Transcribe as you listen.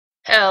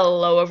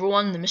Hello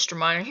everyone,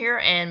 Themisterminer here,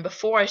 and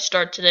before I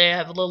start today I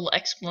have a little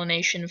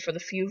explanation for the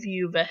few of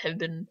you that have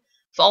been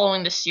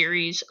following the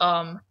series.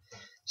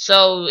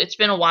 So it's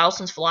been a while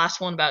since the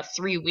last one, about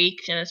 3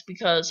 weeks, and it's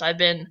because I've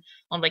been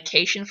on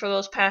vacation for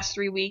those past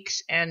 3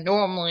 weeks, and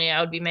normally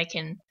I would be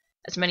making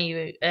as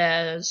many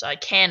as I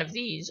can of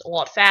these a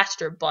lot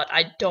faster, but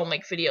I don't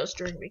make videos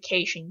during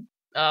vacation,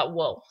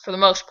 well, for the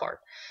most part.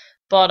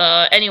 But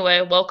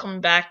anyway,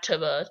 welcome back to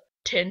the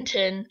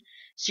Tintin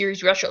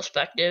series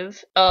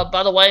retrospective.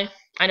 By the way,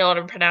 I know how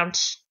to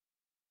pronounce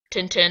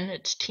Tintin.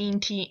 It's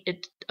Tintin.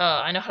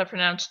 I know how to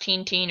pronounce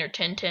Tintin or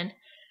Tintin.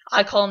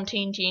 I call him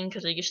Tintin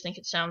because I just think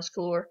it sounds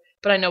cooler,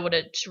 but I know what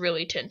it's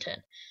really Tintin.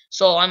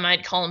 So I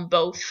might call him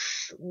both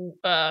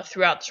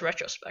throughout this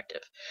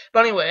retrospective.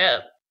 But anyway,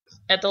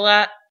 back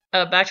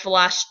to the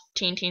last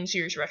Tintin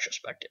series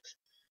retrospective.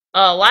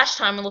 Last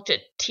time we looked at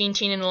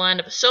Tintin in the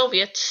Land of the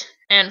Soviets,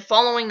 and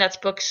following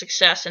that book's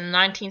success in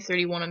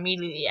 1931,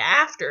 immediately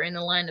after In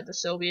the Land of the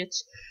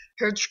Soviets,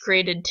 Hertz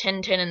created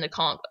Tintin in the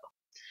Congo.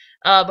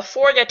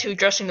 Before I get to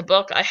addressing the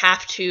book, I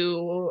have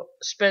to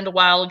spend a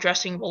while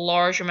addressing the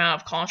large amount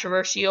of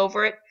controversy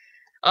over it.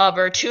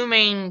 There are two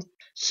main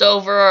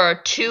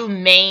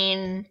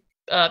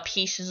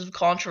pieces of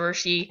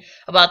controversy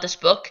about this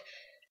book,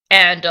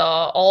 and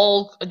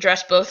I'll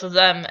address both of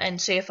them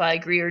and say if I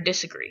agree or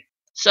disagree.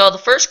 So the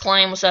first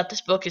claim was that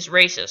this book is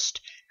racist.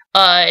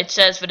 It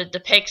says that it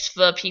depicts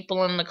the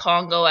people in the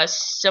Congo as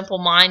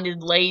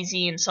simple-minded,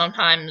 lazy, and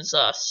sometimes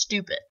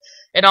stupid.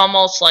 It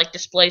almost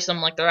displays them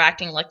like they're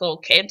acting like little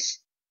kids.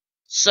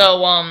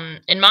 So,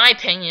 in my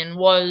opinion,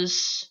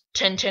 was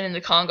Tintin in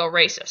the Congo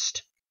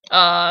racist?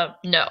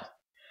 No.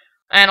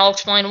 And I'll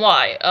explain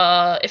why.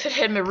 If it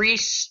had been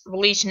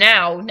released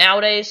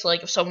nowadays,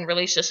 if someone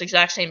released this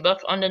exact same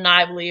book,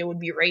 undeniably it would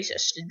be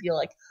racist. It'd be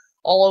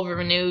all over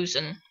the news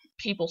and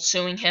people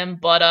suing him,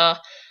 but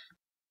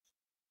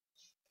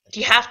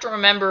you have to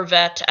remember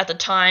that at the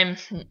time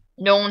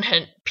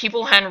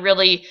people hadn't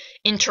really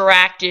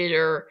interacted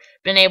or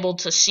been able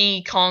to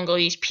see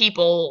Congolese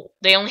people.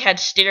 They only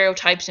had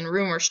stereotypes and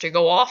rumors to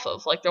go off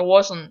of. There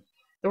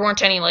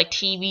weren't any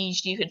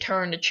TVs you could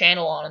turn the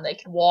channel on and they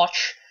could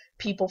watch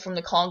people from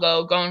the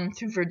Congo going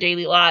through their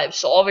daily lives.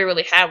 So all they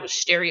really had was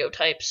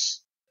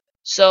stereotypes.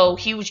 So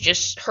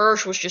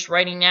Hirsch was just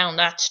writing down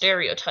that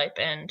stereotype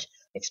and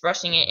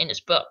expressing it in his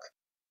book.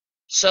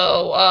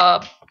 So,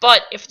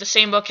 but if the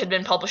same book had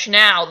been published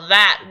now,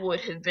 that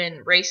would have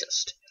been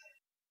racist.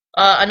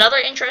 Another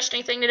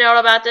interesting thing to note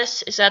about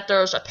this is that there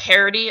was a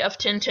parody of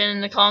Tintin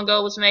in the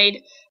Congo was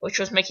made, which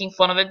was making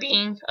fun of it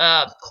being,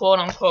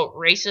 quote-unquote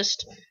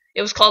racist.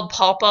 It was called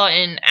Papa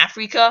in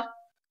Africa.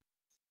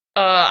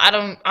 I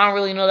don't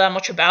really know that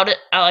much about it.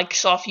 I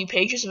saw a few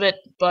pages of it,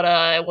 but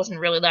it wasn't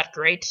really that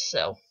great,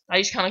 so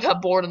I just kind of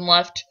got bored and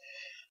left.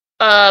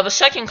 The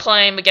second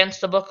claim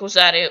against the book was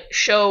that it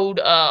showed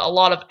a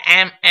lot of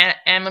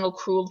animal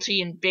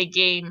cruelty and big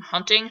game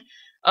hunting.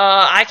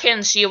 I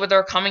can see where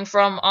they're coming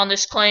from on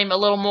this claim a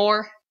little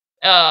more,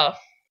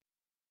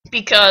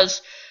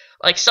 because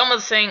some of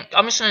the things,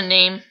 I'm just going to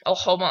name a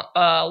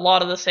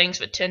lot of the things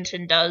that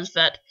Tintin does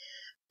that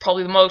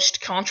probably the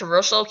most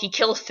controversial. He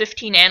kills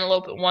 15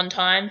 antelope at one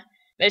time.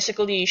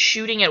 Basically, he's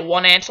shooting at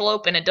one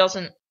antelope and it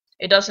doesn't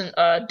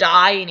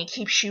die, and he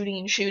keeps shooting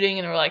and shooting,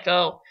 and they're like,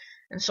 oh.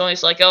 And so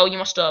he's like, oh,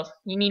 you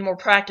need more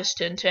practice,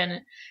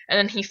 Tintin. And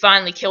then he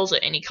finally kills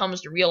it, and he comes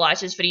to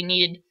realizes that he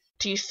needed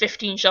to use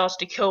 15 shots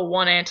to kill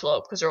one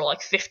antelope, because there were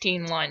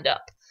 15 lined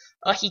up.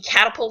 He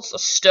catapults a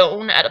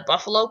stone at a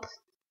buffalo.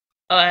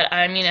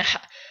 I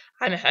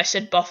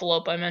said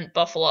buffalo, I meant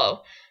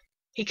buffalo.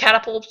 He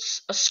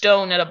catapults a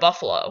stone at a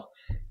buffalo.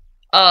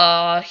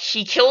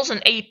 He kills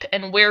an ape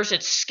and wears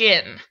its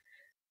skin.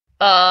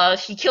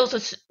 He kills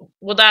it,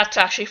 well, that's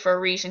actually for a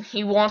reason.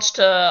 He wants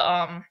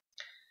to,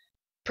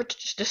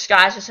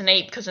 disguised as an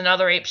ape because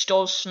another ape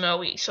stole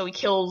Snowy, so he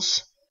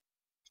kills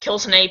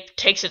an ape,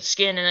 takes its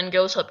skin, and then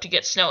goes up to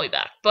get Snowy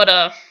back.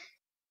 But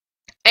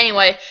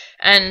anyway,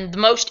 and the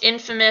most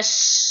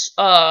infamous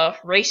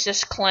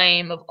racist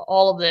claim of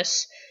all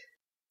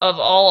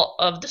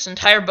of this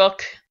entire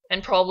book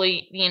and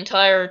probably the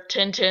entire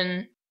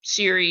Tintin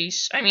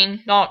series, I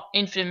mean, not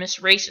infamous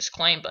racist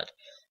claim, but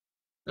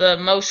the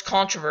most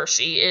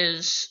controversy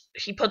is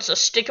he puts a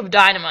stick of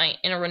dynamite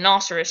in a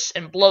rhinoceros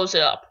and blows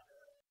it up.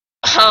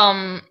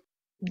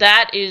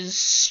 That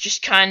is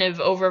just kind of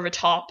over the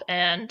top,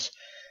 and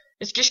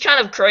it's just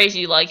kind of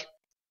crazy.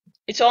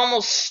 It's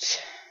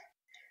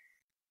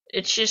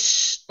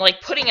just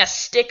like putting a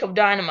stick of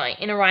dynamite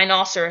in a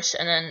rhinoceros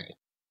and then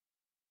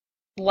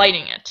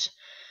lighting it.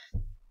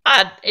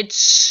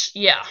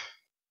 Yeah.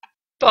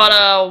 But,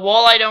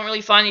 while I don't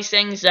really find these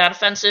things that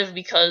offensive,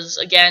 because,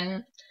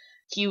 again,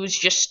 he was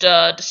just,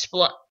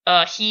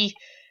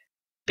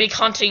 big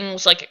hunting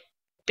was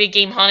big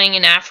game hunting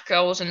in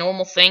Africa was a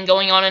normal thing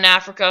going on in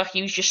Africa.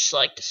 He was just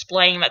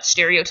displaying that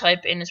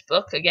stereotype in his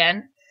book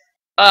again.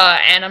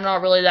 And I'm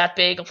not really that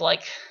big of a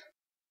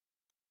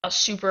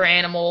super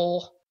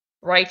animal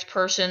rights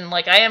person.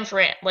 I am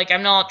for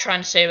I'm not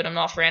trying to say that I'm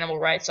not for animal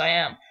rights. I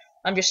am.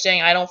 I'm just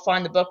saying I don't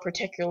find the book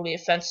particularly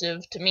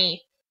offensive to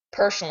me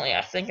personally.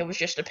 I think it was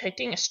just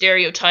depicting a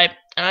stereotype,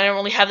 and I don't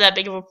really have that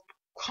big of a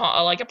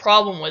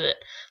problem with it.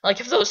 Like,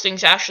 if those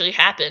things actually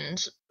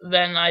happened,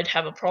 then I'd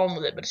have a problem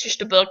with it. But it's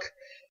just a book,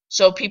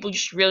 so people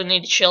just really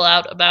need to chill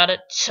out about it.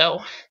 So,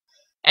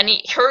 and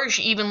Hirsch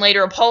even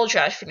later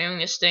apologized for doing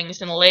these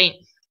things in the late,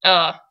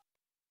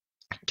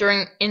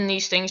 during the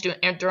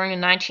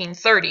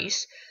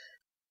 1930s.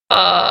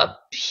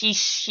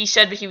 He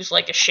said that he was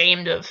like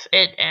ashamed of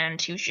it,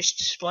 and he was just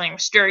displaying a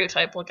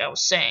stereotype, like I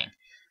was saying.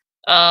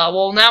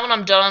 Well, now when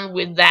I'm done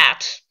with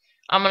that,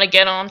 I'm gonna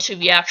get on to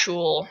the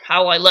actual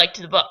how I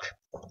liked the book.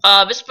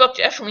 This book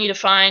definitely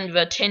defined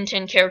the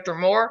Tintin character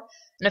more,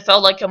 and it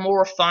felt like a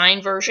more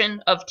refined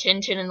version of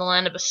Tintin in the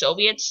Land of the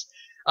Soviets.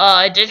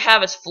 It did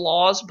have its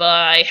flaws, but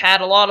I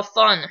had a lot of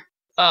fun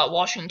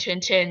watching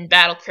Tintin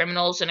battle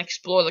criminals and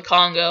explore the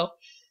Congo.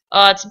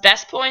 Its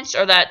best points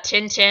are that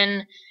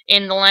Tintin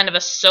in the Land of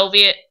the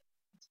Soviet,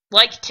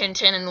 like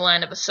Tintin in the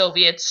Land of the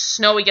Soviets,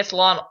 Snowy gets a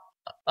lot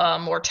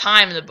more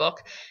time in the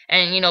book,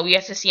 and we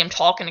get to see him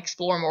talk and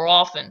explore more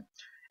often.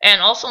 And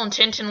also in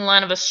Tintin in the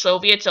Land of the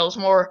Soviets, it was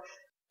more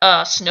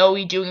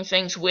Snowy doing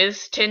things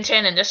with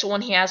Tintin, and this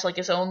one he has like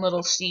his own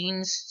little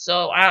scenes.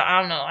 So I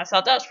don't know. I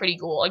thought that was pretty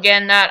cool.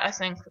 Again, I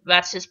think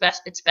that's its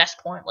best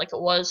point, like it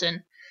was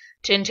in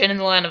Tintin in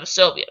the Land of the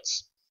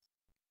Soviets.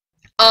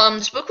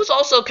 This book was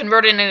also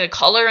converted into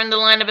color in the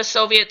Land of the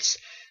Soviets,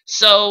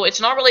 so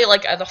it's not really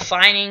like a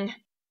defining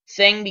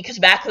thing, because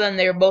back then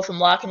they were both in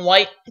black and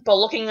white. But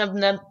looking at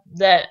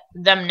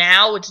them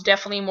now, it's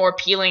definitely more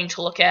appealing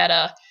to look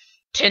at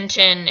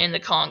Tintin in the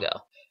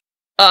Congo.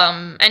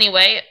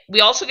 Anyway,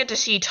 we also get to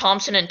see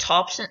Thompson and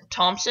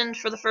Thompson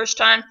for the first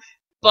time,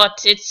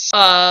 but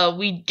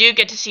we do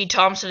get to see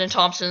Thompson and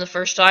Thompson the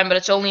first time, but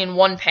it's only in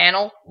one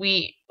panel.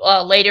 We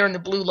later in the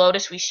Blue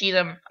Lotus we see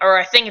them, or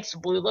I think it's the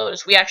Blue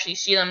Lotus, we actually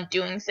see them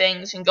doing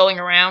things and going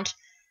around.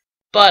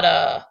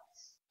 But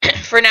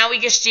for now we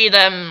just see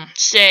them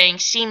saying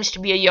seems to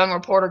be a young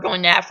reporter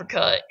going to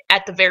Africa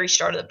at the very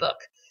start of the book.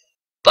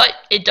 But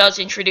it does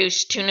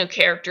introduce two new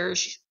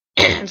characters.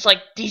 It's like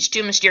these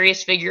two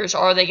mysterious figures,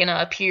 are they going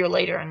to appear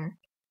later in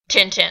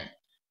Tintin?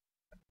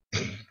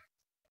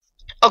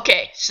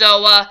 Okay,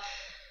 so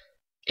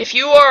if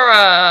you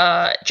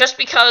are just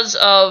because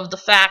of the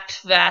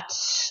fact that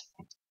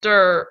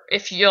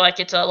if you're like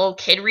it's a little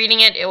kid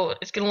reading it,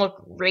 it's going to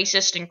look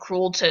racist and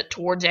cruel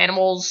towards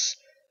animals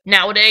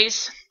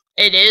nowadays.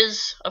 It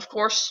is, of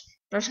course.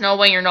 There's no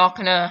way you're not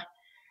going to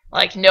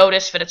like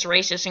notice that it's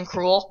racist and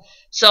cruel.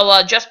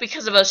 So just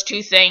because of those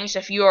two things,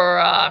 if you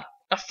are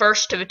a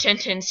first to the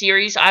Tintin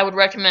series, I would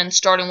recommend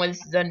starting with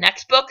the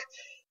next book,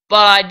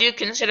 but I do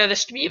consider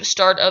this to be the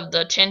start of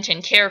the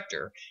Tintin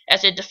character,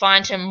 as it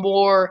defines him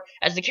more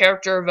as the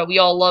character that we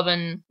all love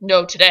and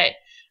know today.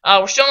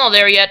 We're still not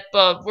there yet,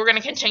 but we're going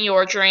to continue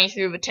our journey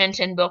through the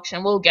Tintin books,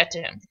 and we'll get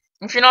to him.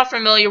 If you're not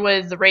familiar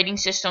with the rating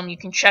system, you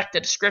can check the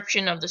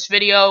description of this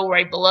video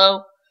right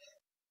below.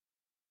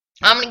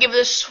 I'm going to give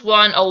this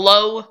one a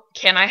low,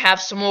 can I have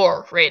some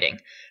more rating.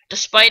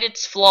 Despite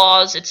its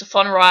flaws, it's a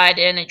fun ride,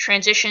 and it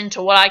transitioned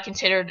to what I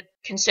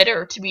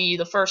consider to be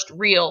the first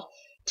real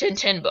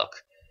Tintin book.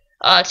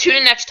 Tune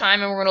in next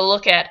time, and we're going to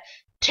look at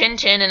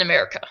Tintin in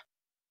America.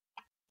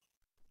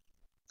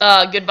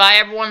 Goodbye,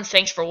 everyone.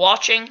 Thanks for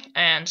watching,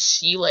 and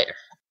see you later.